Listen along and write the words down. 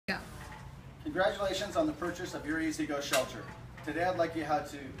Congratulations on the purchase of your EasyGo Shelter. Today I'd like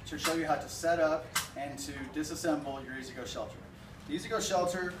to show you how to set up and to disassemble your EasyGo Shelter. The EasyGo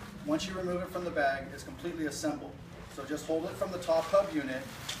Shelter, once you remove it from the bag, is completely assembled. So just hold it from the top hub unit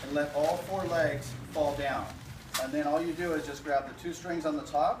and let all 4 legs fall down. And then all you do is just grab the 2 strings on the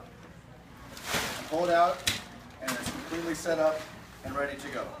top and pull it out, and it's completely set up and ready to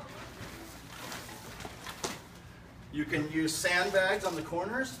go. You can use sandbags on the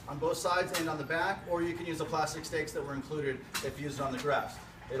corners, on both sides and on the back, or you can use the plastic stakes that were included if used on the grass.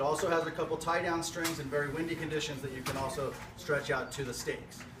 It also has a couple tie-down strings in very windy conditions that you can also stretch out to the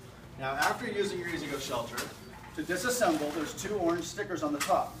stakes. Now, after using your EasyGo Shelter, to disassemble, there's 2 orange stickers on the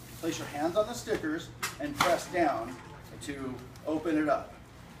top. Place your hands on the stickers and press down to open it up.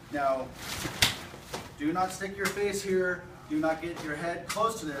 Now, do not stick your face here. Do not get your head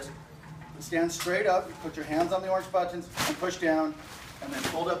close to this. Stand straight up, you put your hands on the orange buttons and push down, and then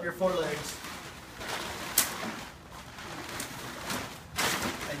fold up your 4 legs.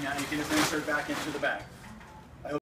 And now you can just insert back into the bag.